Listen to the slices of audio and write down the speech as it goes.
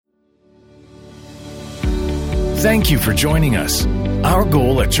Thank you for joining us. Our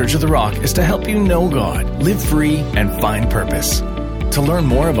goal at Church of the Rock is to help you know God, live free, and find purpose. To learn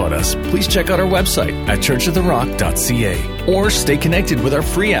more about us, please check out our website at churchoftherock.ca or stay connected with our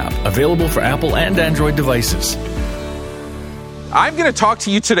free app available for Apple and Android devices. I'm going to talk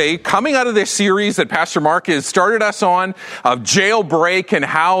to you today, coming out of this series that Pastor Mark has started us on, of Jailbreak, and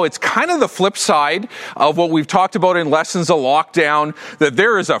how it's kind of the flip side of what we've talked about in Lessons of Lockdown, that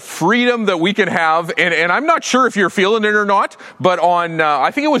there is a freedom that we can have, and I'm not sure if you're feeling it or not, but on,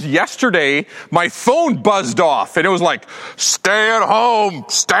 I think it was yesterday, my phone buzzed off, and it was like, stay at home,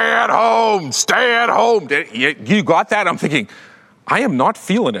 stay at home, stay at home. You got that? I'm thinking, I am not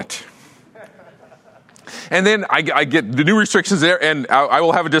feeling it. And then I get the new restrictions there, and I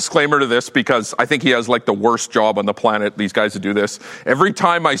will have a disclaimer to this because I think he has like the worst job on the planet, these guys that do this. Every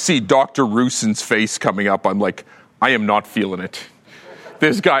time I see Dr. Rooson's face coming up, I'm like, I am not feeling it.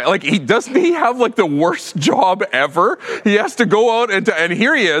 This guy, like, doesn't he have like the worst job ever? He has to go out and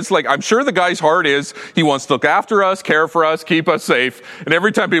here he is, like, I'm sure the guy's heart is, he wants to look after us, care for us, keep us safe. And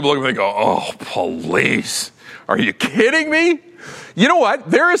every time people look at him, they go, oh, police. Are you kidding me? You know what?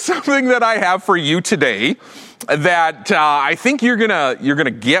 There is something that I have for you today that I think you're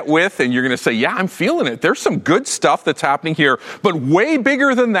gonna get with, and you're gonna say, yeah, I'm feeling it. There's some good stuff that's happening here, but way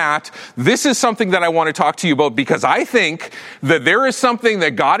bigger than that, this is something that I want to talk to you about, because I think that there is something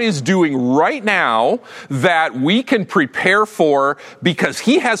that God is doing right now that we can prepare for, because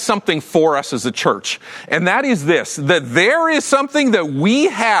He has something for us as a church. And that is this, that there is something that we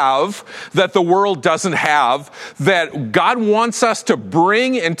have that the world doesn't have, that God wants us to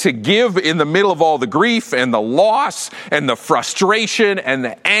bring and to give in the middle of all the grief and the loss and the frustration and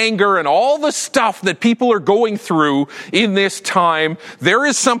the anger and all the stuff that people are going through in this time. There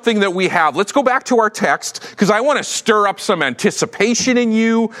is something that we have. Let's go back to our text, because I want to stir up some anticipation in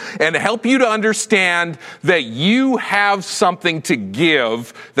you and help you to understand that you have something to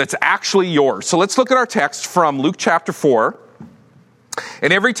give that's actually yours. So let's look at our text from Luke chapter 4.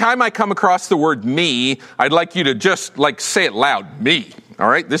 And every time I come across the word me, I'd like you to just like say it loud, me. All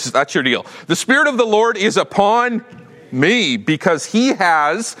right, that's your deal. The Spirit of the Lord is upon me, because He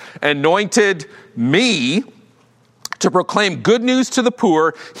has anointed me to proclaim good news to the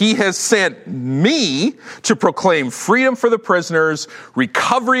poor. He has sent me to proclaim freedom for the prisoners,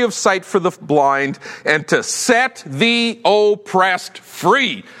 recovery of sight for the blind, and to set the oppressed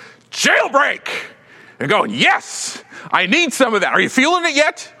free. Jailbreak! And going, yes, I need some of that. Are you feeling it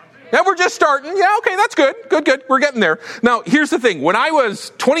yet? Yeah, we're just starting. Yeah, okay, that's good. Good. We're getting there. Now, here's the thing. When I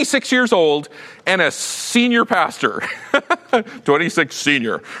was 26 years old and a senior pastor, 26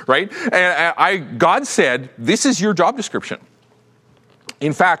 senior, right? And God said, this is your job description.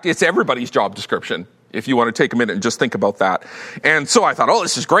 In fact, it's everybody's job description, if you want to take a minute and just think about that. And so I thought, oh,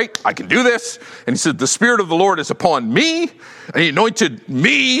 this is great. I can do this. And He said, the Spirit of the Lord is upon me, and He anointed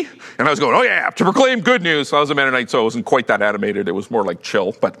me. And I was going, oh yeah, to proclaim good news. I was a Mennonite, so it wasn't quite that animated. It was more like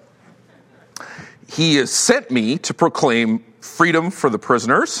chill, but He has sent me to proclaim freedom for the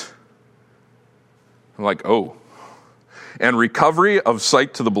prisoners. I'm like, oh. And recovery of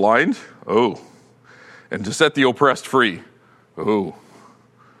sight to the blind. Oh. And to set the oppressed free. Oh.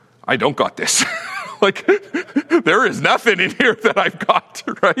 I don't got this. Like, there is nothing in here that I've got,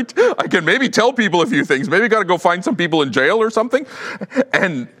 right? I can maybe tell people a few things. Maybe got to go find some people in jail or something.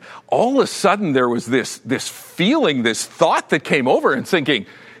 And all of a sudden there was this feeling, this thought that came over, and thinking,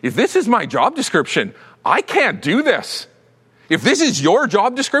 if this is my job description, I can't do this. If this is your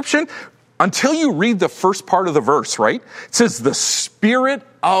job description, until you read the first part of the verse, right? It says, the Spirit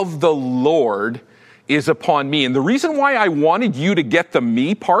of the Lord is upon me. And the reason why I wanted you to get the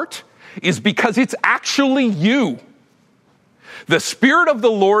me part is because it's actually you. The Spirit of the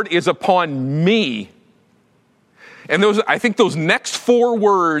Lord is upon me. And I think those next 4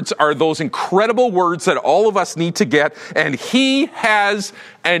 words are those incredible words that all of us need to get. And He has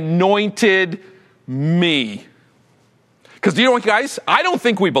anointed me. Because you know what, guys? I don't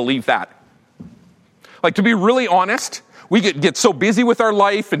think we believe that. Like, to be really honest, we get so busy with our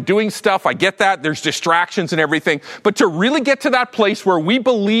life and doing stuff. I get that. There's distractions and everything. But to really get to that place where we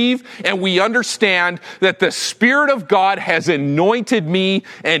believe and we understand that the Spirit of God has anointed me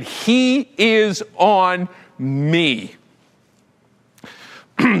and He is on me.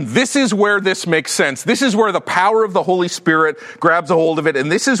 This is where this makes sense. This is where the power of the Holy Spirit grabs a hold of it.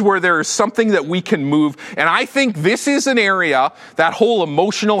 And this is where there is something that we can move. And I think this is an area, that whole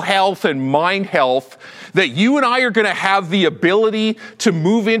emotional health and mind health, that you and I are going to have the ability to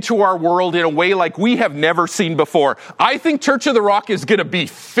move into our world in a way like we have never seen before. I think Church of the Rock is going to be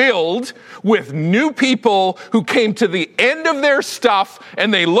filled with new people who came to the end of their stuff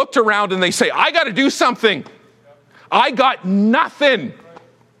and they looked around and they say, I got to do something. I got nothing.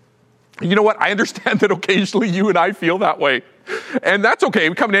 You know what? I understand that occasionally you and I feel that way. And that's okay.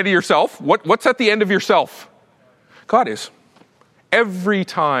 Coming into yourself. What's at the end of yourself? God is. Every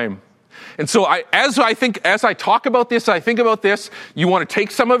time. And so as I talk about this, I think about this, you want to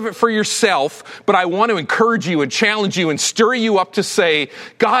take some of it for yourself, but I want to encourage you and challenge you and stir you up to say,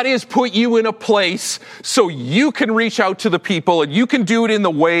 God has put you in a place so you can reach out to the people and you can do it in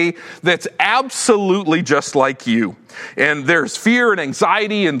the way that's absolutely just like you. And there's fear and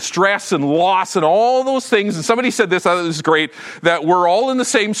anxiety and stress and loss and all those things. And somebody said this, I thought this is great, that we're all in the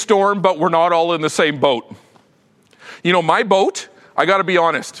same storm, but we're not all in the same boat. You know, my boat, I got to be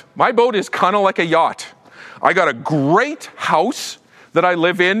honest, my boat is kind of like a yacht. I got a great house that I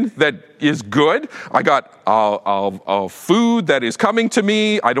live in that is good. I got food that is coming to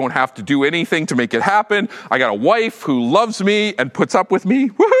me. I don't have to do anything to make it happen. I got a wife who loves me and puts up with me.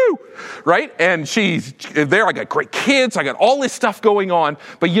 Woohoo! Right? And she's there. I got great kids. I got all this stuff going on.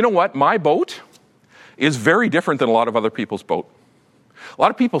 But you know what? My boat is very different than a lot of other people's boat. A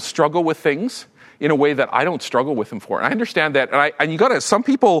lot of people struggle with things in a way that I don't struggle with them for. And I understand that. And some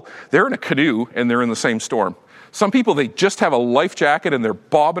people, they're in a canoe and they're in the same storm. Some people, they just have a life jacket and they're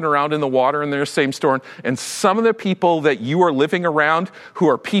bobbing around in the water and they're in the same storm. And some of the people that you are living around, who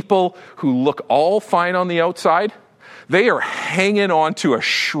are people who look all fine on the outside, they are hanging on to a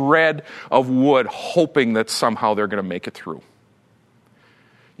shred of wood, hoping that somehow they're going to make it through.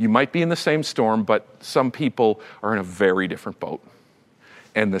 You might be in the same storm, but some people are in a very different boat.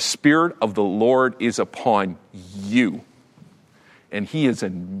 And the Spirit of the Lord is upon you. And He has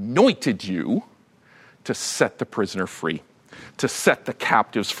anointed you to set the prisoner free, to set the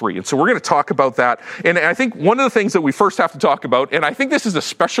captives free. And so we're going to talk about that. And I think one of the things that we first have to talk about, and I think this is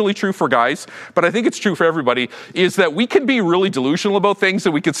especially true for guys, but I think it's true for everybody, is that we can be really delusional about things,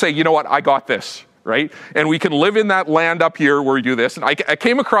 and we could say, you know what, I got this, right? And we can live in that land up here where we do this. And I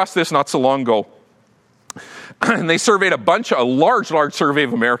came across this not so long ago. And they surveyed a large survey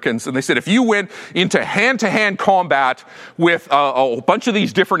of Americans, and they said, if you went into hand-to-hand combat with a bunch of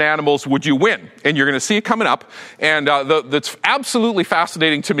these different animals, would you win? And you're going to see it coming up. And that's absolutely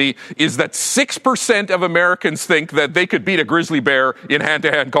fascinating to me is that 6% of Americans think that they could beat a grizzly bear in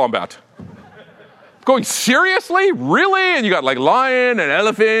hand-to-hand combat. Going, seriously? Really? And you got like lion and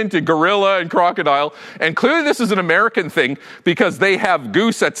elephant and gorilla and crocodile. And clearly this is an American thing because they have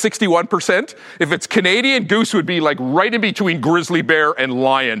goose at 61%. If it's Canadian, goose would be like right in between grizzly bear and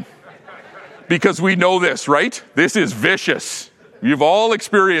lion. Because we know this, right? This is vicious. You've all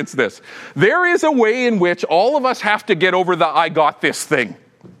experienced this. There is a way in which all of us have to get over the I got this thing.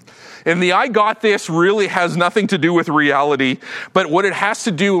 And the I got this really has nothing to do with reality, but what it has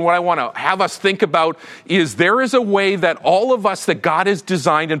to do and what I want to have us think about is there is a way that all of us that God has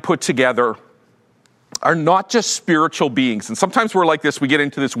designed and put together are not just spiritual beings. And sometimes we're like this, we get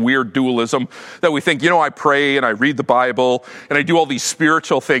into this weird dualism that we think, you know, I pray and I read the Bible and I do all these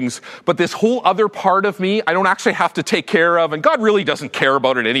spiritual things, but this whole other part of me, I don't actually have to take care of, and God really doesn't care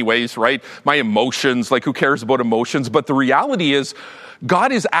about it anyways, right? My emotions, like who cares about emotions? But the reality is,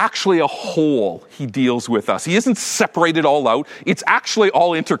 God is actually a whole. He deals with us. He isn't separated all out. It's actually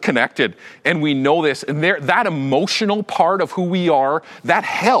all interconnected. And we know this. And that emotional part of who we are, that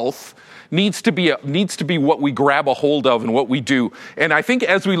health, needs to be what we grab a hold of and what we do. And I think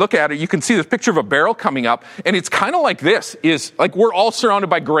as we look at it, you can see this picture of a barrel coming up. And it's kind of like this, is like we're all surrounded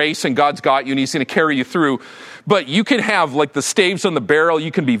by grace and God's got you and He's going to carry you through. But you can have like the staves on the barrel.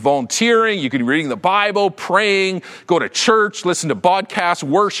 You can be volunteering. You can be reading the Bible, praying, go to church, listen to podcasts,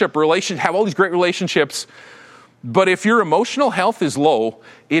 worship, have all these great relationships. But if your emotional health is low,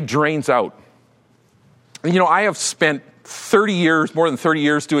 it drains out. You know, I have spent more than 30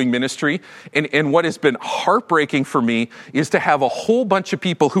 years doing ministry. And what has been heartbreaking for me is to have a whole bunch of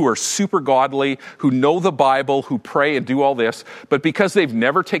people who are super godly, who know the Bible, who pray and do all this. But because they've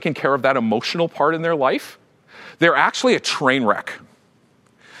never taken care of that emotional part in their life, they're actually a train wreck.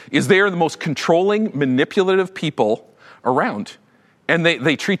 They are the most controlling, manipulative people around. And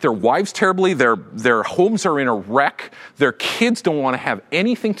they treat their wives terribly. Their homes are in a wreck. Their kids don't want to have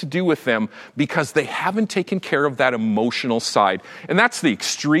anything to do with them because they haven't taken care of that emotional side. And that's the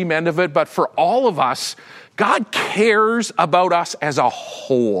extreme end of it. But for all of us, God cares about us as a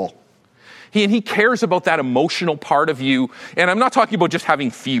whole. He cares about that emotional part of you. And I'm not talking about just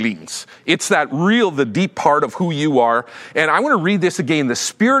having feelings. It's the deep part of who you are. And I want to read this again. The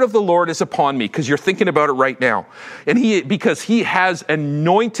Spirit of the Lord is upon me, because you're thinking about it right now. And because He has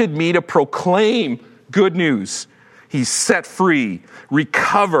anointed me to proclaim good news. He's set free,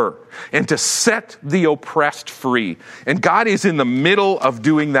 recover, and to set the oppressed free. And God is in the middle of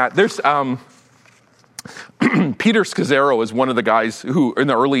doing that. Peter Scazzaro is one of the guys who, in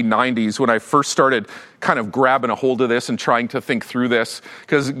the early 90s, when I first started kind of grabbing a hold of this and trying to think through this,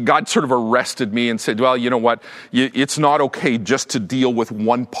 because God sort of arrested me and said, well, you know what? It's not okay just to deal with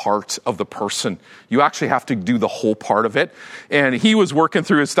one part of the person. You actually have to do the whole part of it. And he was working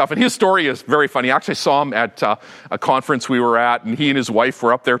through his stuff, and his story is very funny. I actually saw him at a conference we were at, and he and his wife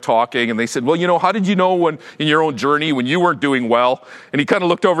were up there talking, and they said, well, you know, how did you know when in your own journey when you weren't doing well? And he kind of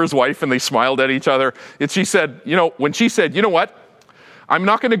looked over his wife, and they smiled at each other. And she said, you know, when she said, you know what? I'm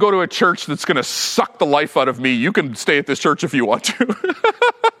not going to go to a church that's going to suck the life out of me. You can stay at this church if you want to.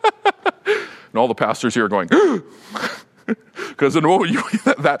 And all the pastors here are going, because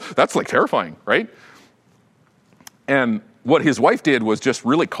that's like terrifying, right? And what his wife did was just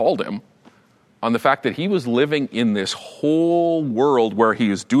really called him on the fact that he was living in this whole world where he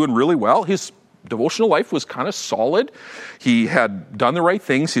was doing really well. His devotional life was kind of solid. He had done the right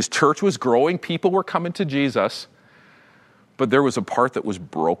things. His church was growing. People were coming to Jesus. But there was a part that was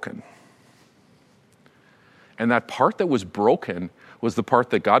broken. And that part that was broken was the part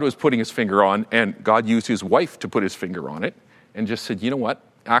that God was putting his finger on, and God used his wife to put his finger on it and just said, you know what?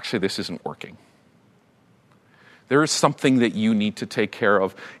 Actually, this isn't working. There is something that you need to take care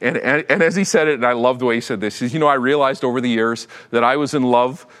of. And as he said it, and I love the way he said this, is, you know, I realized over the years that I was in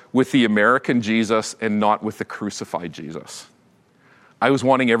love with the American Jesus and not with the crucified Jesus. I was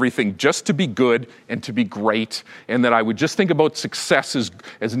wanting everything just to be good and to be great, and that I would just think about success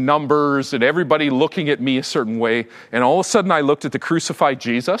as numbers and everybody looking at me a certain way. And all of a sudden I looked at the crucified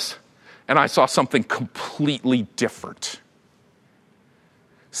Jesus and I saw something completely different.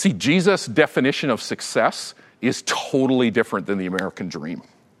 See, Jesus' definition of success is totally different than the American dream.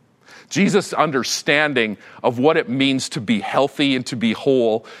 Jesus' understanding of what it means to be healthy and to be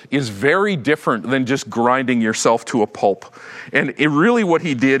whole is very different than just grinding yourself to a pulp. And really what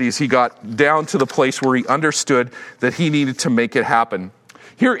he did is he got down to the place where he understood that he needed to make it happen.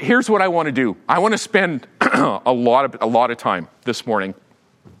 Here's what I want to do. I want to spend a lot of time this morning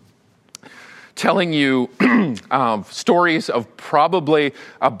telling you stories of probably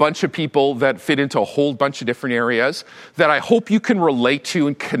a bunch of people that fit into a whole bunch of different areas that I hope you can relate to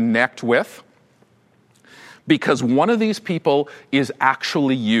and connect with. Because one of these people is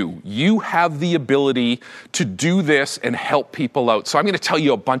actually you. You have the ability to do this and help people out. So I'm going to tell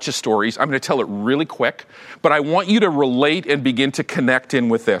you a bunch of stories. I'm going to tell it really quick, but I want you to relate and begin to connect in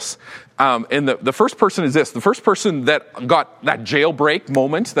with this. And the first person is this. The first person that got that jailbreak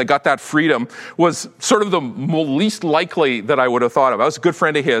moment, that got that freedom, was sort of the least likely that I would have thought of. I was a good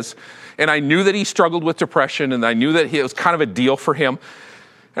friend of his, and I knew that he struggled with depression, and I knew that it was kind of a deal for him.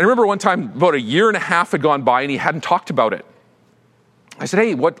 And I remember one time, about a year and a half had gone by, and he hadn't talked about it. I said,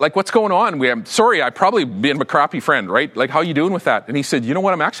 hey, what's going on? I'm sorry, I probably been a crappy friend, right? Like, how are you doing with that? And he said, you know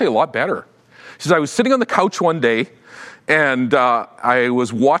what, I'm actually a lot better. He says, I was sitting on the couch one day, and I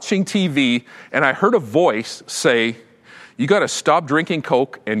was watching TV, and I heard a voice say, you got to stop drinking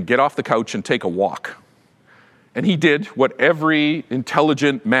Coke and get off the couch and take a walk. And he did what every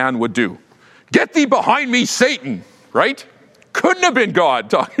intelligent man would do. Get thee behind me, Satan, right? Couldn't have been God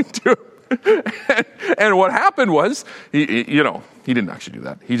talking to him. And what happened was, he didn't actually do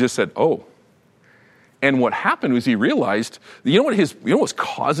that. He just said, oh. And what happened was he realized, what was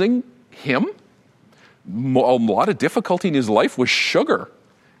causing him a lot of difficulty in his life was sugar.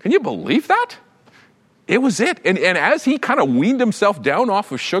 Can you believe that? It was it. And as he kind of weaned himself down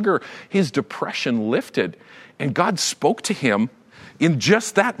off of sugar, his depression lifted. And God spoke to him in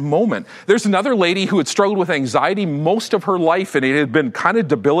just that moment. There's another lady who had struggled with anxiety most of her life, and it had been kind of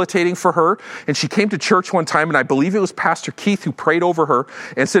debilitating for her. And she came to church one time, and I believe it was Pastor Keith who prayed over her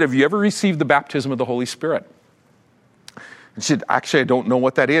and said, have you ever received the baptism of the Holy Spirit? And she said, actually, I don't know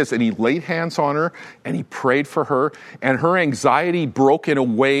what that is. And he laid hands on her, and he prayed for her, and her anxiety broke in a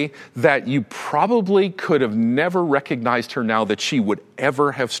way that you probably could have never recognized her now that she would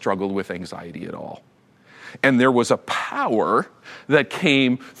ever have struggled with anxiety at all. And there was a power that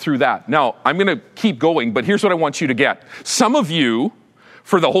came through that. Now, I'm going to keep going, but here's what I want you to get. Some of you,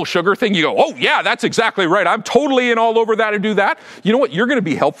 for the whole sugar thing, you go, oh yeah, that's exactly right. I'm totally in all over that and do that. You know what? You're going to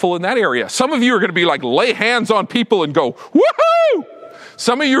be helpful in that area. Some of you are going to be like, lay hands on people and go, woohoo!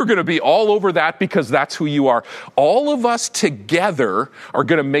 Some of you are going to be all over that because that's who you are. All of us together are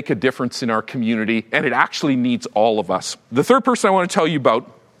going to make a difference in our community, and it actually needs all of us. The third person I want to tell you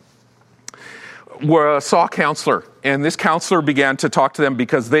about saw a counselor, and this counselor began to talk to them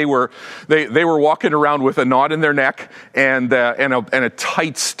because they were walking around with a knot in their neck and a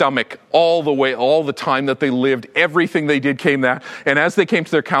tight stomach all the time that they lived. Everything they did came that. And as they came to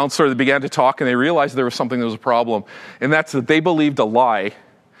their counselor, they began to talk, and they realized there was something that was a problem, and that's that they believed a lie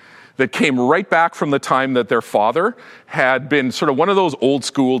that came right back from the time that their father had been sort of one of those old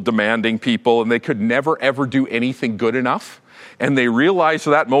school demanding people, and they could never ever do anything good enough. And they realized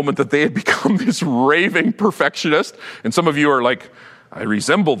at that moment that they had become this raving perfectionist. And some of you are like, I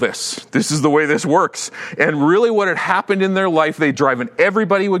resemble this. This is the way this works. And really what had happened in their life, they driving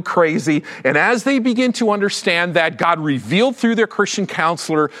everybody crazy. And as they begin to understand that, God revealed through their Christian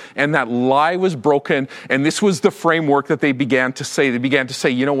counselor, and that lie was broken. And this was the framework that they began to say. They began to say,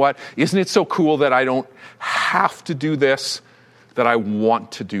 you know what? Isn't it so cool that I don't have to do this, that I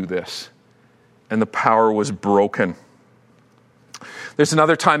want to do this? And the power was broken. There's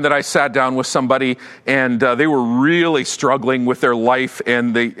another time that I sat down with somebody, and they were really struggling with their life.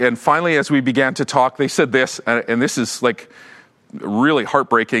 And finally, as we began to talk, they said this, and this is like really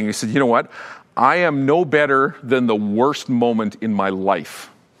heartbreaking. He said, you know what? I am no better than the worst moment in my life.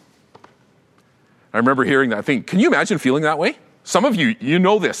 I remember hearing that. I think, can you imagine feeling that way? Some of you, you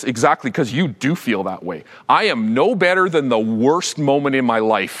know this exactly because you do feel that way. I am no better than the worst moment in my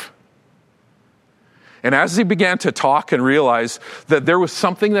life. And as he began to talk and realize that there was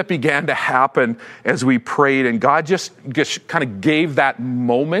something that began to happen as we prayed, and God just kind of gave that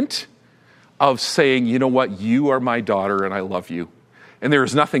moment of saying, you know what, you are my daughter and I love you. And there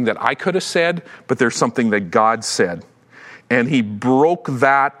is nothing that I could have said, but there's something that God said. And he broke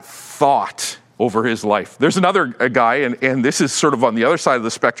that thought over his life. There's another guy, and this is sort of on the other side of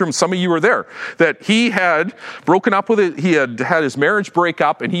the spectrum. Some of you are there, that he had broken up with it. He had his marriage break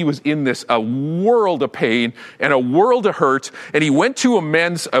up, and he was in a world of pain and a world of hurt. And he went to a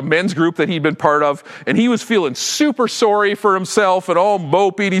men's group that he'd been part of, and he was feeling super sorry for himself and all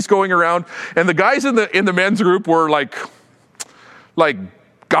mopey. And he's going around, and the guys in the men's group were like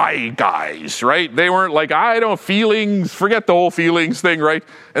guys, right? They weren't like, I don't feelings, forget the whole feelings thing, right?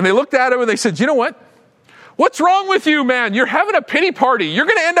 And they looked at him and they said, you know what? What's wrong with you, man? You're having a pity party. You're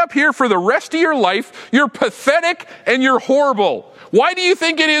going to end up here for the rest of your life. You're pathetic and you're horrible. Why do you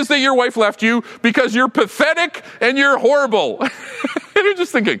think it is that your wife left you? Because you're pathetic and you're horrible. And you're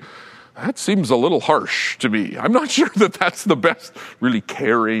just thinking, that seems a little harsh to me. I'm not sure that that's the best, really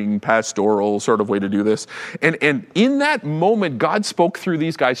caring, pastoral sort of way to do this. And in that moment, God spoke through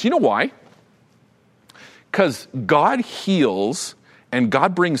these guys. You know why? Because God heals and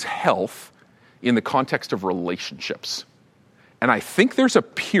God brings health in the context of relationships. And I think there's a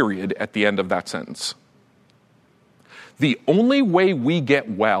period at the end of that sentence. The only way we get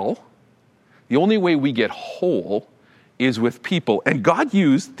well, the only way we get whole, is with people. And God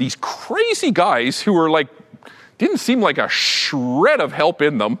used these crazy guys who were like, didn't seem like a shred of help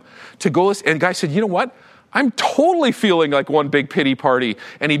in them to go. And guy said, you know what? I'm totally feeling like one big pity party.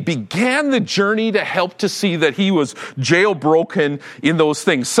 And he began the journey to help to see that he was jailbroken in those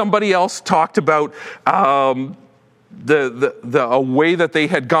things. Somebody else talked about a way that they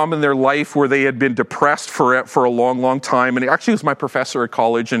had gone in their life where they had been depressed for a long time. And he actually was my professor at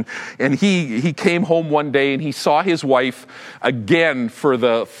college. And he came home one day and he saw his wife again for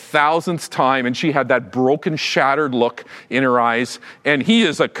the 1000th time. And she had that broken, shattered look in her eyes. And he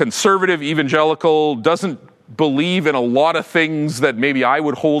is a conservative evangelical, doesn't believe in a lot of things that maybe I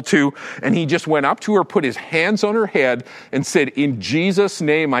would hold to. And he just went up to her, put his hands on her head and said, in Jesus'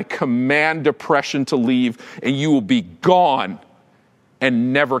 name, I command depression to leave and you will be gone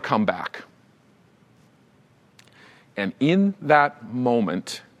and never come back. And in that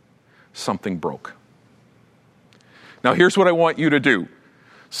moment, something broke. Now, here's what I want you to do.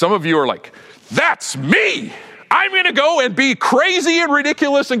 Some of you are like, that's me. I'm going to go and be crazy and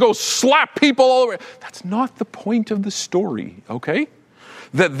ridiculous and go slap people all over. That's not the point of the story, okay?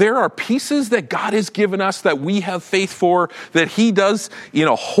 That there are pieces that God has given us that we have faith for, that he does in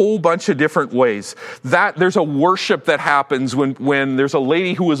a whole bunch of different ways. That there's a worship that happens when there's a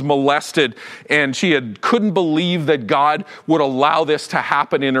lady who was molested and she couldn't believe that God would allow this to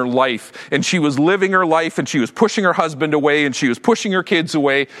happen in her life. And she was living her life and she was pushing her husband away and she was pushing her kids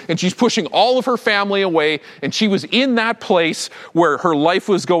away and she's pushing all of her family away. And she was in that place where her life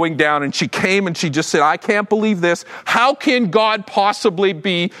was going down and she came and she just said, I can't believe this. How can God possibly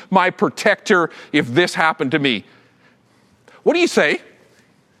be my protector if this happened to me? What do you say?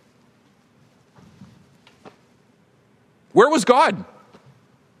 Where was God?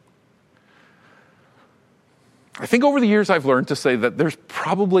 I think over the years I've learned to say that there's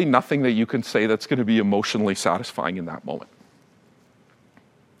probably nothing that you can say that's going to be emotionally satisfying in that moment.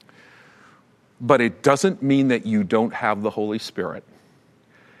 But it doesn't mean that you don't have the Holy Spirit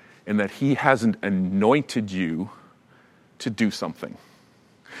and that he hasn't anointed you to do something.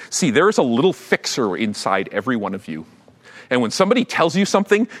 See, there is a little fixer inside every one of you. And when somebody tells you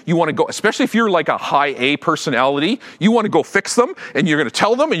something, you want to go, especially if you're like a high A personality, you want to go fix them, and you're going to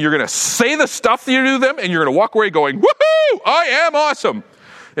tell them, and you're going to say the stuff that you do to them, and you're going to walk away going, woohoo, I am awesome.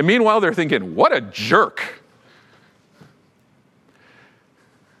 And meanwhile, they're thinking, what a jerk.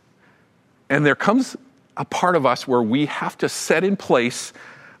 And there comes a part of us where we have to set in place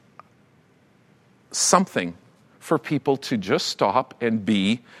something for people to just stop and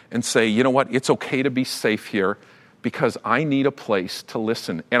be and say, you know what, it's okay to be safe here because I need a place to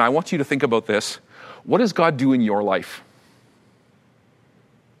listen. And I want you to think about this. What does God do in your life?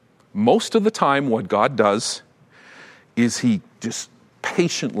 Most of the time, what God does is he just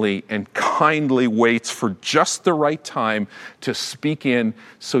patiently and kindly waits for just the right time to speak in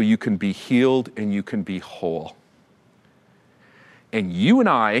so you can be healed and you can be whole. And you and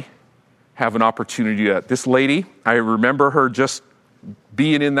I have an opportunity to, this lady, I remember her just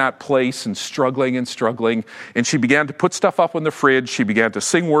being in that place and struggling, and she began to put stuff up in the fridge, she began to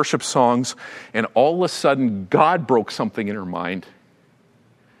sing worship songs, and all of a sudden, God broke something in her mind.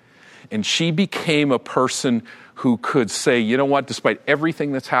 And she became a person who could say, you know what, despite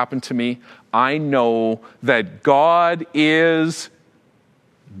everything that's happened to me, I know that God is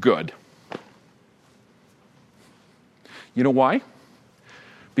good. You know why?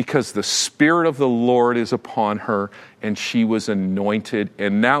 Because the Spirit of the Lord is upon her, and she was anointed,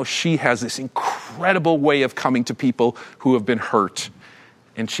 and now she has this incredible way of coming to people who have been hurt,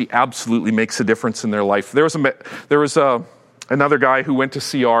 and she absolutely makes a difference in their life. There was another guy who went to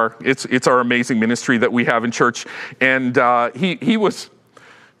CR. It's our amazing ministry that we have in church, and he was.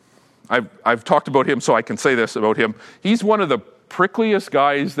 I've talked about him, so I can say this about him. He's one of the prickliest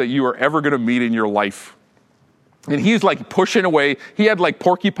guys that you are ever going to meet in your life. And he's like pushing away. He had like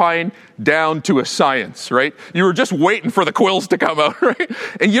porcupine down to a science, right? You were just waiting for the quills to come out, right?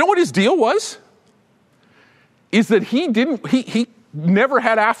 And you know what his deal was? Is that he never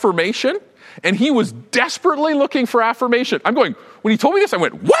had affirmation, and he was desperately looking for affirmation. I'm going, when he told me this, I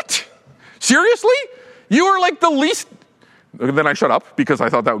went, what? Seriously? You are like the least... And then I shut up because I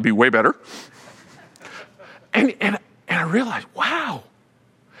thought that would be way better. And I realized, wow.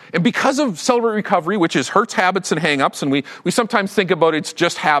 And because of Celebrate Recovery, which is hurts, habits, and hang-ups, and we sometimes think about it's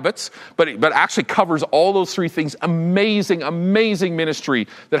just habits, but actually covers all those three things, amazing ministry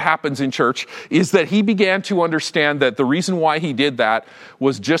that happens in church, is that he began to understand that the reason why he did that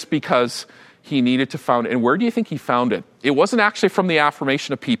was just because he needed to found it. And where do you think he found it? It wasn't actually from the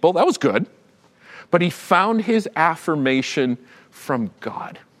affirmation of people. That was good. But he found his affirmation from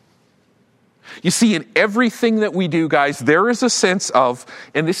God. You see, in everything that we do, guys, there is a sense of,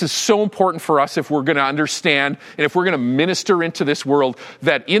 and this is so important for us if we're going to understand and if we're going to minister into this world,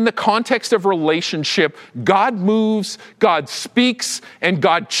 that in the context of relationship, God moves, God speaks, and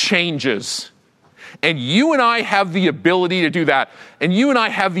God changes. And you and I have the ability to do that. And you and I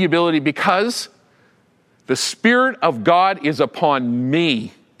have the ability because the Spirit of God is upon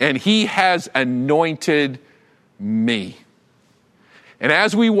me, and He has anointed me. And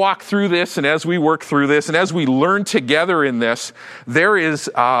as we walk through this, and as we work through this, and as we learn together in this, there is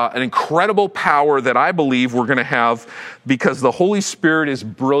an incredible power that I believe we're going to have because the Holy Spirit is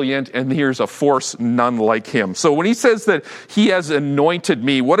brilliant, and here's a force none like Him. So when He says that He has anointed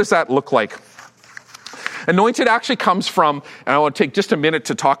me, what does that look like? Anointed actually comes from, and I want to take just a minute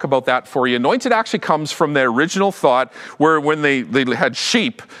to talk about that for you. Anointed actually comes from the original thought where when they had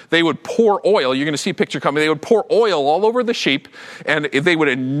sheep, they would pour oil. You're going to see a picture coming. They would pour oil all over the sheep, and they would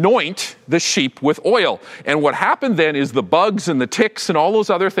anoint the sheep with oil. And what happened then is the bugs and the ticks and all those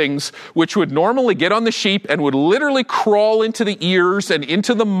other things, which would normally get on the sheep and would literally crawl into the ears and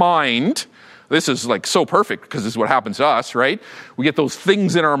into the mind. This is like so perfect because this is what happens to us, right? We get those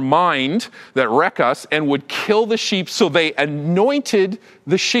things in our mind that wreck us and would kill the sheep, so they anointed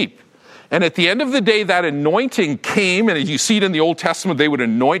the sheep. And at the end of the day, that anointing came, and as you see it in the Old Testament, they would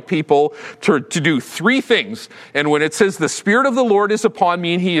anoint people to do three things. And when it says, the Spirit of the Lord is upon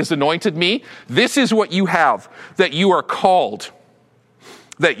me and He has anointed me, this is what you have, that you are called,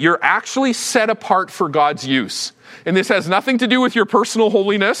 that you're actually set apart for God's use. And this has nothing to do with your personal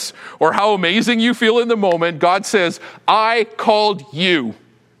holiness or how amazing you feel in the moment. God says, I called you.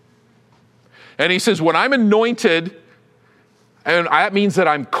 And He says, when I'm anointed, and that means that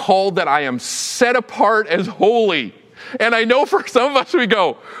I'm called, that I am set apart as holy. And I know for some of us, we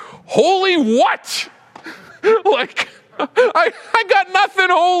go, holy what? Like, I got nothing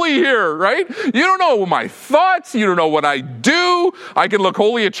holy here, right? You don't know my thoughts. You don't know what I do. I can look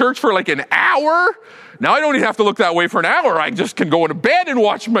holy at church for like an hour. Now I don't even have to look that way for an hour. I just can go into bed and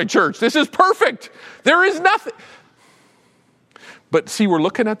watch my church. This is perfect. There is nothing. But see, we're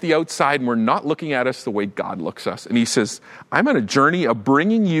looking at the outside and we're not looking at us the way God looks at us. And he says, I'm on a journey of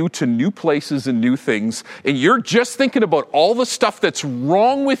bringing you to new places and new things. And you're just thinking about all the stuff that's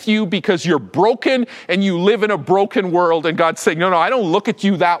wrong with you because you're broken and you live in a broken world. And God's saying, no, I don't look at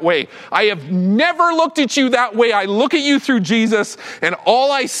you that way. I have never looked at you that way. I look at you through Jesus, and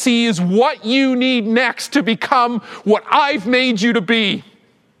all I see is what you need next to become what I've made you to be.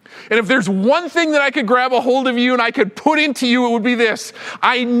 And if there's one thing that I could grab a hold of you and I could put into you, it would be this.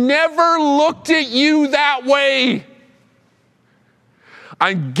 I never looked at you that way.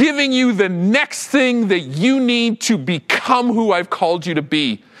 I'm giving you the next thing that you need to become who I've called you to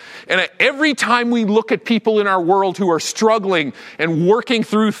be. And every time we look at people in our world who are struggling and working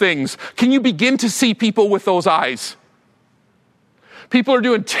through things, can you begin to see people with those eyes? People are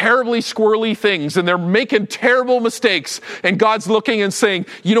doing terribly squirrely things and they're making terrible mistakes. And God's looking and saying,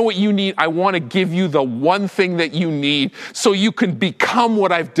 you know what you need? I want to give you the one thing that you need so you can become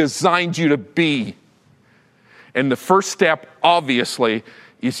what I've designed you to be. And the first step, obviously,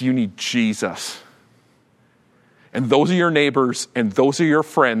 is you need Jesus. And those are your neighbors, and those are your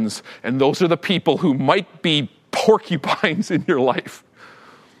friends, and those are the people who might be porcupines in your life.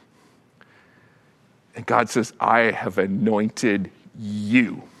 And God says, I have anointed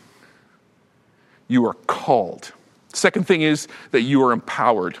you. You are called. Second thing is that you are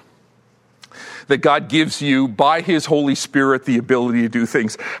empowered. That God gives you, by his Holy Spirit, the ability to do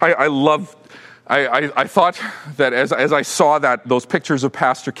things. I thought that as I saw those pictures of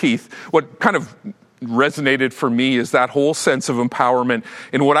Pastor Keith, what kind of resonated for me is that whole sense of empowerment.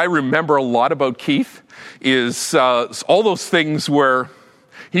 And what I remember a lot about Keith is all those things where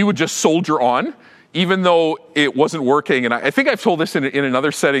he would just soldier on, even though it wasn't working. And I think I've told this in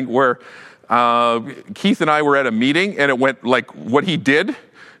another setting where Keith and I were at a meeting and it went like what he did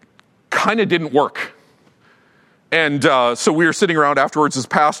kind of didn't work. And so we were sitting around afterwards as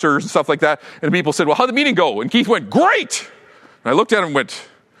pastors and stuff like that. And people said, well, how'd the meeting go? And Keith went, great. And I looked at him and went,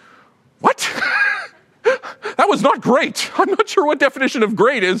 what? That was not great. I'm not sure what definition of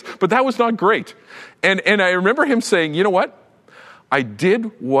great is, but that was not great. And I remember him saying, you know what? I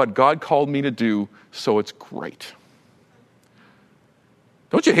did what God called me to do, so it's great.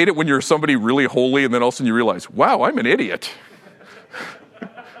 Don't you hate it when you're somebody really holy and then all of a sudden you realize, wow, I'm an idiot?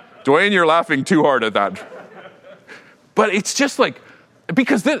 Dwayne, you're laughing too hard at that. But it's just like,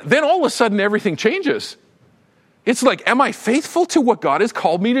 because then all of a sudden everything changes. It's like, am I faithful to what God has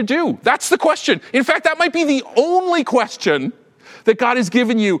called me to do? That's the question. In fact, that might be the only question that God has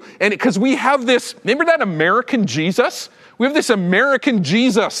given you. And because we have this, remember that American Jesus? We have this American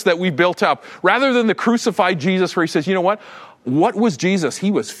Jesus that we built up, rather than the crucified Jesus where he says, you know what? What was Jesus?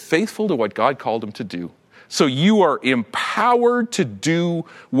 He was faithful to what God called him to do. So you are empowered to do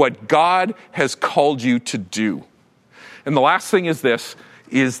what God has called you to do. And the last thing is this,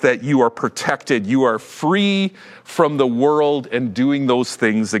 is that you are protected. You are free from the world and doing those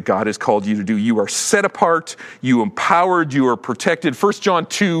things that God has called you to do. You are set apart, you empowered, you are protected. 1 John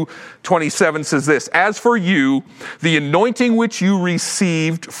 2:27 says this, as for you, the anointing which you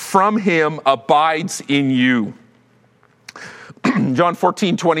received from him abides in you. John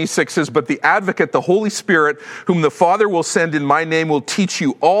 14:26 says, but the advocate, the Holy Spirit, whom the Father will send in my name, will teach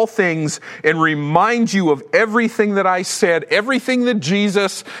you all things and remind you of everything that I said, everything that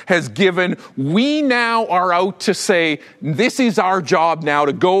Jesus has given. We now are out to say, this is our job now,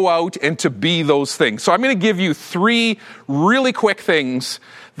 to go out and to be those things. So I'm going to give you 3 really quick things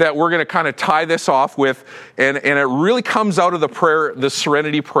that we're going to kind of tie this off with. And it really comes out of the prayer, the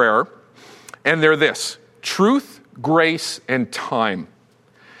Serenity Prayer. And they're this: truth, grace, and time.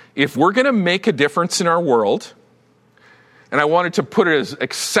 If we're going to make a difference in our world, and I wanted to put it as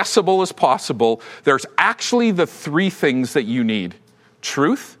accessible as possible, there's actually the 3 things that you need.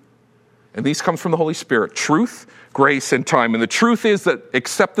 Truth, and these come from the Holy Spirit. Truth, grace, and time. And the truth is that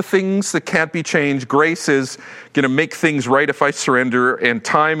accept the things that can't be changed. Grace is going to make things right if I surrender. And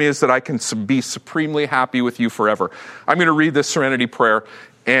time is that I can be supremely happy with you forever. I'm going to read this Serenity Prayer.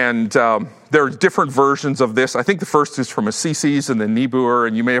 And there are different versions of this. I think the first is from Assisi's and then Niebuhr,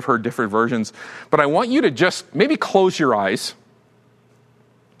 and you may have heard different versions. But I want you to just maybe close your eyes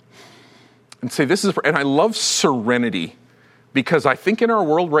and say, this is, and I love serenity, because I think in our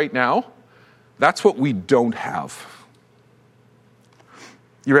world right now, that's what we don't have.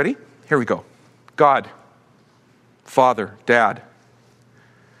 You ready? Here we go. God, Father, Dad,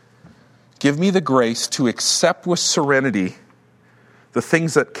 give me the grace to accept with serenity the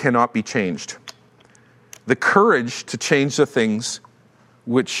things that cannot be changed, the courage to change the things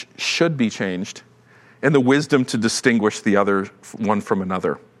which should be changed, and the wisdom to distinguish the other one from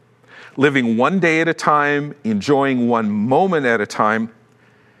another. living one day at a time, enjoying one moment at a time,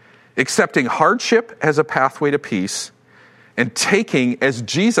 accepting hardship as a pathway to peace, and taking, as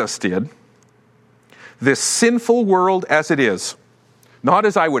Jesus did, this sinful world as it is, not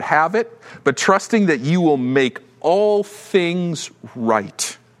as I would have it, but trusting that you will make all things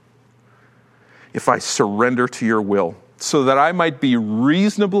right if I surrender to your will, so that I might be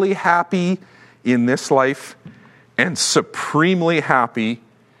reasonably happy in this life and supremely happy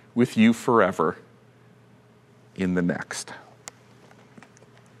with you forever in the next.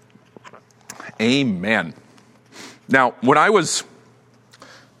 Amen. Now, when I was,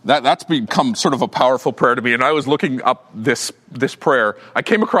 that's become sort of a powerful prayer to me, and I was looking up this prayer. I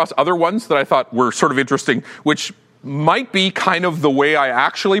came across other ones that I thought were sort of interesting, which might be kind of the way I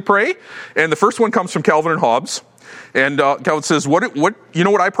actually pray. And the first one comes from Calvin and Hobbes. And Calvin says, what you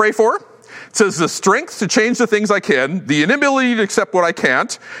know what I pray for? It says, the strength to change the things I can, the inability to accept what I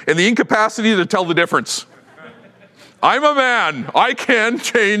can't, and the incapacity to tell the difference. I'm a man. I can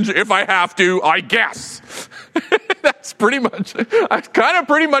change if I have to, I guess. That's pretty much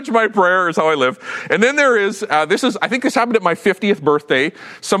my prayer is how I live. And then there is, I think this happened at my 50th birthday.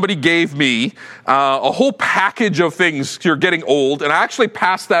 Somebody gave me a whole package of things. You're getting old. And I actually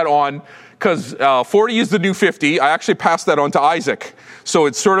passed that on because 40 is the new 50. I actually passed that on to Isaac. So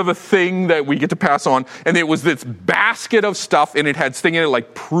it's sort of a thing that we get to pass on. And it was this basket of stuff, and it had things in it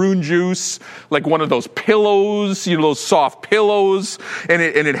like prune juice, like one of those pillows, those soft pillows. And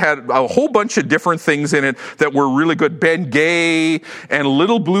it had a whole bunch of different things in it that were really good. Ben Gay and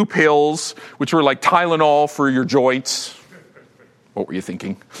little blue pills, which were like Tylenol for your joints. What were you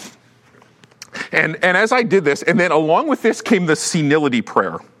thinking? And as I did this, and then along with this came the senility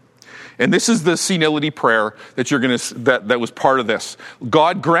prayer. And this is the senility prayer that was part of this.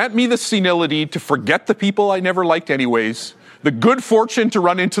 God, grant me the senility to forget the people I never liked anyways, the good fortune to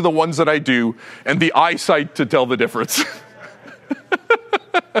run into the ones that I do, and the eyesight to tell the difference.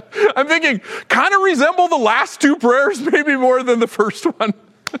 I'm thinking, kind of resemble the last two prayers, maybe more than the first one.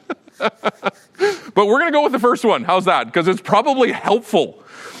 But we're going to go with the first one. How's that? Because it's probably helpful.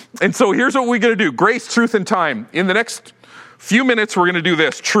 And so here's what we're going to do. Grace, truth, and time. In the next few minutes, we're going to do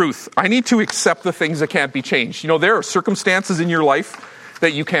this. Truth. I need to accept the things that can't be changed. There are circumstances in your life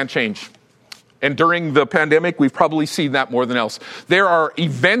that you can't change. And during the pandemic, we've probably seen that more than else. There are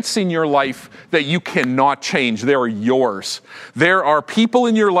events in your life that you cannot change. They are yours. There are people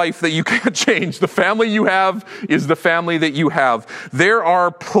in your life that you can't change. The family you have is the family that you have. There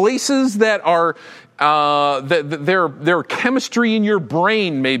are places that are there are chemistry in your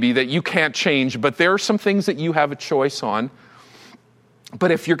brain maybe that you can't change, but there are some things that you have a choice on. But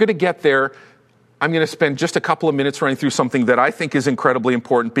if you're going to get there, I'm going to spend just a couple of minutes running through something that I think is incredibly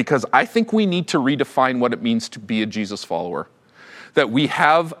important, because I think we need to redefine what it means to be a Jesus follower. That we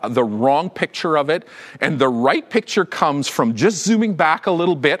have the wrong picture of it, and the right picture comes from just zooming back a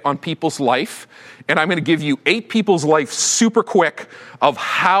little bit on people's life. And I'm going to give you 8 people's life super quick of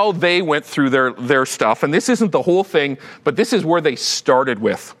how they went through their stuff. And this isn't the whole thing, but this is where they started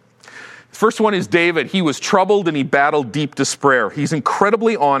with. First one is David. He was troubled and he battled deep despair. He's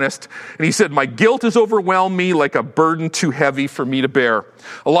incredibly honest. And he said, my guilt has overwhelmed me like a burden too heavy for me to bear.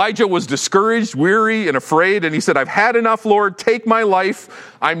 Elijah was discouraged, weary, and afraid. And he said, I've had enough, Lord. Take my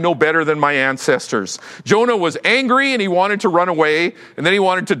life. I'm no better than my ancestors. Jonah was angry and he wanted to run away. And then he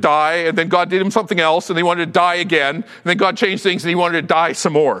wanted to die. And then God did him something else. And he wanted to die again. And then God changed things and he wanted to die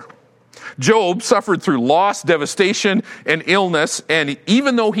some more. Job suffered through loss, devastation, and illness, and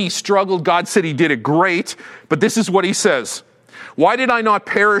even though he struggled, God said he did it great, but this is what he says. Why did I not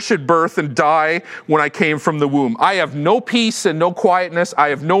perish at birth and die when I came from the womb? I have no peace and no quietness. I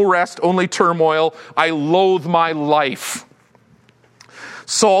have no rest, only turmoil. I loathe my life.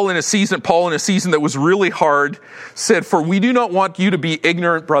 Paul in a season that was really hard, said, for we do not want you to be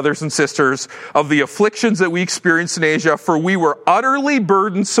ignorant, brothers and sisters, of the afflictions that we experienced in Asia, for we were utterly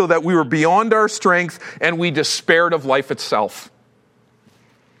burdened so that we were beyond our strength and we despaired of life itself.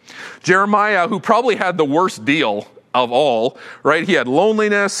 Jeremiah, who probably had the worst deal of all, right? He had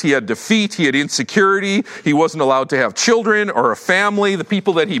loneliness, he had defeat, he had insecurity, he wasn't allowed to have children or a family. The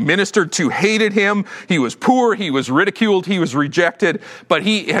people that he ministered to hated him. He was poor, he was ridiculed, he was rejected, but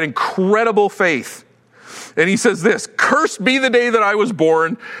he had incredible faith. And he says this, cursed be the day that I was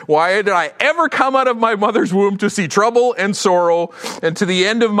born. Why did I ever come out of my mother's womb to see trouble and sorrow, and to the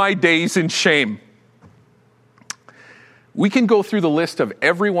end of my days in shame? We can go through the list of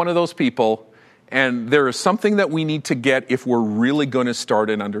every one of those people, and there is something that we need to get if we're really going to start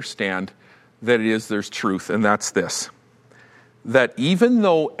and understand that there's truth, and that's this. That even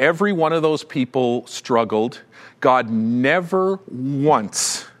though every one of those people struggled, God never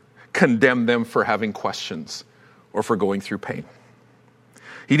once condemn them for having questions or for going through pain.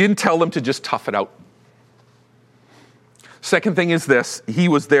 He didn't tell them to just tough it out. Second thing is this, he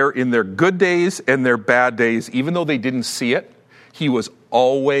was there in their good days and their bad days. Even though they didn't see it, he was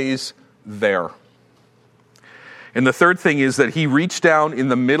always there. And the third thing is that he reached down in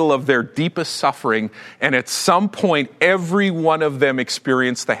the middle of their deepest suffering, and at some point, every one of them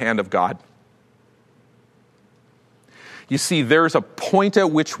experienced the hand of God. You see, there's a point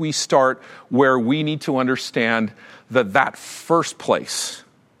at which we start where we need to understand that that first place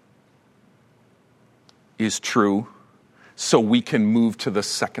is true, so we can move to the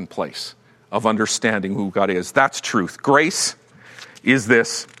second place of understanding who God is. That's truth. Grace is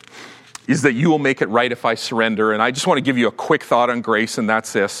this, is that you will make it right if I surrender. And I just want to give you a quick thought on grace, and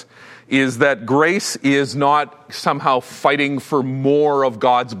that's this, is that grace is not somehow fighting for more of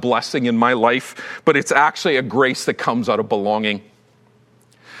God's blessing in my life, but it's actually a grace that comes out of belonging.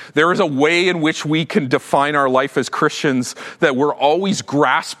 There is a way in which we can define our life as Christians that we're always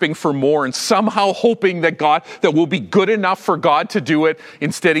grasping for more and somehow hoping that we'll be good enough for God to do it.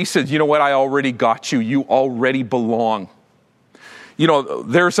 Instead, he says, you know what? I already got you. You already belong. You know,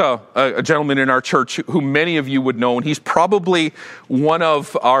 there's a gentleman in our church who many of you would know, and he's probably one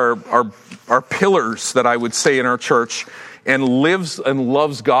of our pillars that I would say in our church, and lives and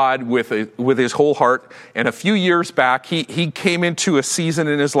loves God with his whole heart. And a few years back, he came into a season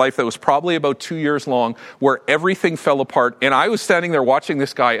in his life that was probably about 2 years long, where everything fell apart. And I was standing there watching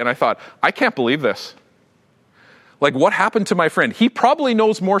this guy, and I thought, I can't believe this. Like, what happened to my friend? He probably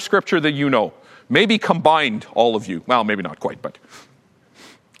knows more scripture than you know. Maybe combined, all of you. Well, maybe not quite, but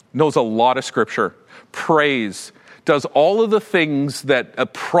knows a lot of scripture. Prays, does all of the things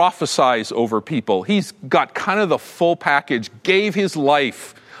that prophesies over people. He's got kind of the full package, gave his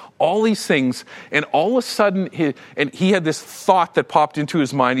life, all these things, and all of a sudden, he had this thought that popped into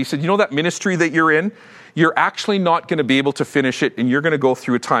his mind. He said, you know that ministry that you're in? You're actually not going to be able to finish it, and you're going to go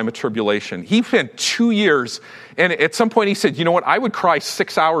through a time of tribulation. He spent 2 years, and at some point he said, you know what, I would cry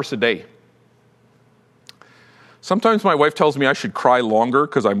 6 hours a day. Sometimes my wife tells me I should cry longer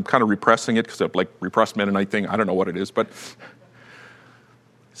because I'm kind of repressing it, because I'm like repressed Mennonite thing. I don't know what it is, but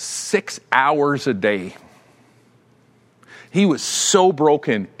 6 hours a day. He was so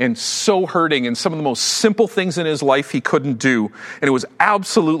broken and so hurting, and some of the most simple things in his life he couldn't do. And it was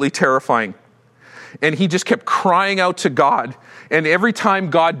absolutely terrifying. And he just kept crying out to God. And every time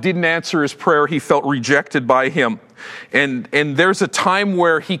God didn't answer his prayer, he felt rejected by him. And there's a time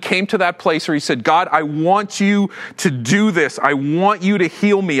where he came to that place where he said, God, I want you to do this. I want you to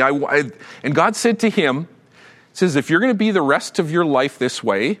heal me. And God said to him, says, if you're going to be the rest of your life this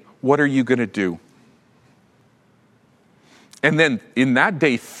way, what are you going to do? And then in that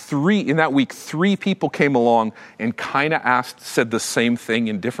week, 3 people came along and kind of said the same thing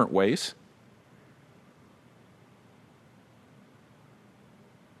in different ways.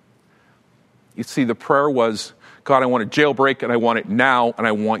 You see, the prayer was, God, I want a jailbreak, and I want it now, and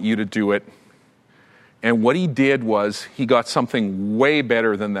I want you to do it. And what he did was, he got something way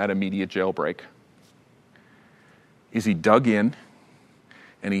better than that immediate jailbreak. Is he dug in,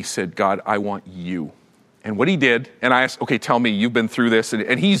 and he said, God, I want you. And what he did, and I asked, okay, tell me, you've been through this.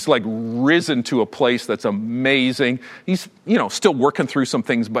 And he's like risen to a place that's amazing. He's, still working through some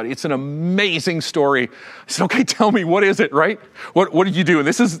things, but it's an amazing story. I said, okay, tell me, what is it, right? What did you do? And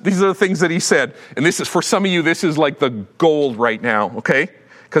these are the things that he said. And this is, for some of you, this is like the gold right now, okay?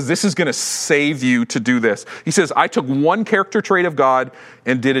 Because this is going to save you to do this. He says, I took one character trait of God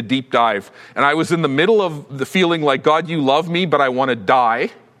and did a deep dive. And I was in the middle of the feeling like, God, you love me, but I want to die.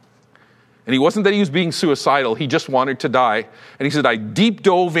 And he wasn't that he was being suicidal, he just wanted to die. And he said, I deep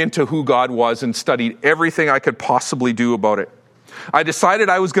dove into who God was and studied everything I could possibly do about it. I decided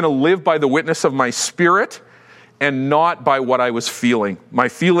I was going to live by the witness of my spirit and not by what I was feeling. My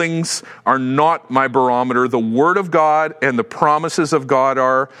feelings are not my barometer. The Word of God and the promises of God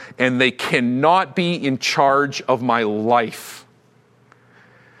are, and they cannot be in charge of my life.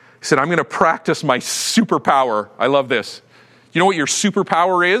 He said, I'm going to practice my superpower. I love this. You know what your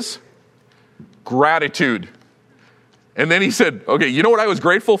superpower is? Gratitude. And then he said, okay, you know what I was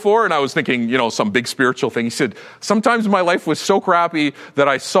grateful for? And I was thinking, some big spiritual thing. He said, sometimes my life was so crappy that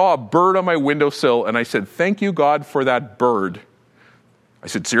I saw a bird on my windowsill and I said, thank you, God, for that bird. I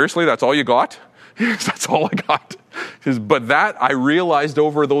said, seriously, that's all you got? That's all I got. He says, but that I realized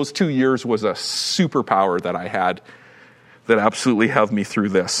over those 2 years was a superpower that I had that absolutely helped me through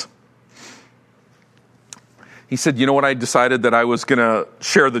this. He said, you know what, I decided that I was going to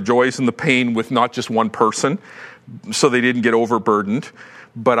share the joys and the pain with not just one person so they didn't get overburdened,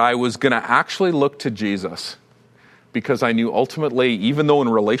 but I was going to actually look to Jesus because I knew ultimately, even though in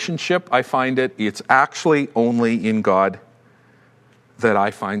relationship I find it's actually only in God that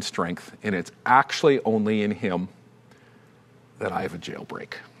I find strength, and it's actually only in Him that I have a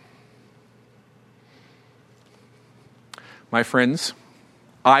jailbreak. My friends,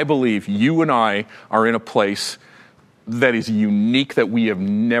 I believe you and I are in a place that is unique, that we have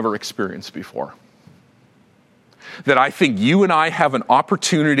never experienced before. That I think you and I have an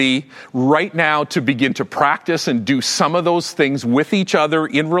opportunity right now to begin to practice and do some of those things with each other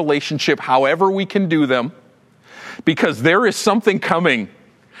in relationship, however we can do them, because there is something coming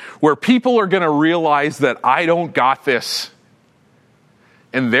where people are going to realize that I don't got this.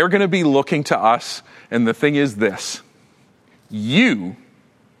 And they're going to be looking to us. And the thing is this: you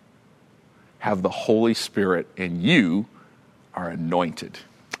have the Holy Spirit and you are anointed.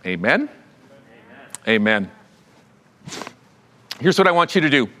 Amen? Amen. Here's what I want you to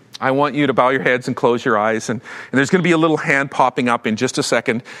do. I want you to bow your heads and close your eyes. And there's going to be a little hand popping up in just a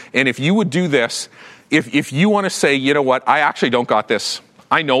second. And if you would do this, if you want to say, you know what, I actually don't got this.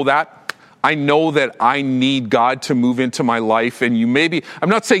 I know that. I know that I need God to move into my life. And you maybe, I'm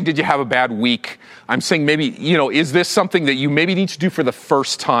not saying did you have a bad week. I'm saying maybe, is this something that you maybe need to do for the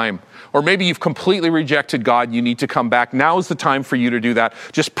first time? Or maybe you've completely rejected God. You need to come back. Now is the time for you to do that.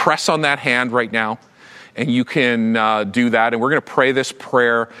 Just press on that hand right now. And you can do that. And we're going to pray this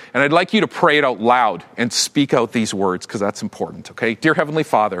prayer. And I'd like you to pray it out loud and speak out these words, because that's important, okay? Dear Heavenly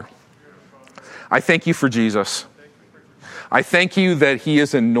Father, I thank you for Jesus. I thank you that He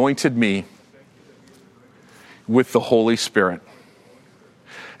has anointed me with the Holy Spirit.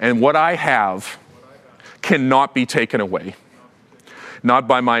 And what I have cannot be taken away. Not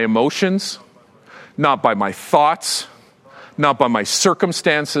by my emotions, not by my thoughts, not by my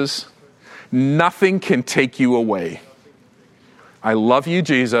circumstances. Nothing can take you away. I love you,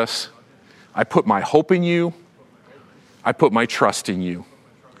 Jesus. I put my hope in you. I put my trust in you.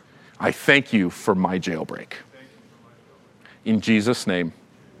 I thank you for my jailbreak. In Jesus' name,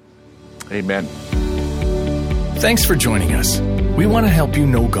 amen. Thanks for joining us. We want to help you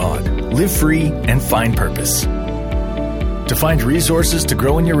know God, live free, and find purpose. To find resources to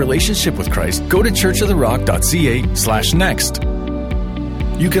grow in your relationship with Christ, go to churchoftherock.ca/next.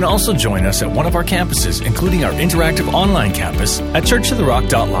 You can also join us at one of our campuses, including our interactive online campus at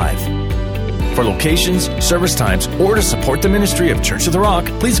churchoftherock.live. For locations, service times, or to support the ministry of Church of the Rock,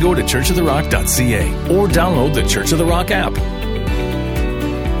 please go to churchoftherock.ca or download the Church of the Rock app.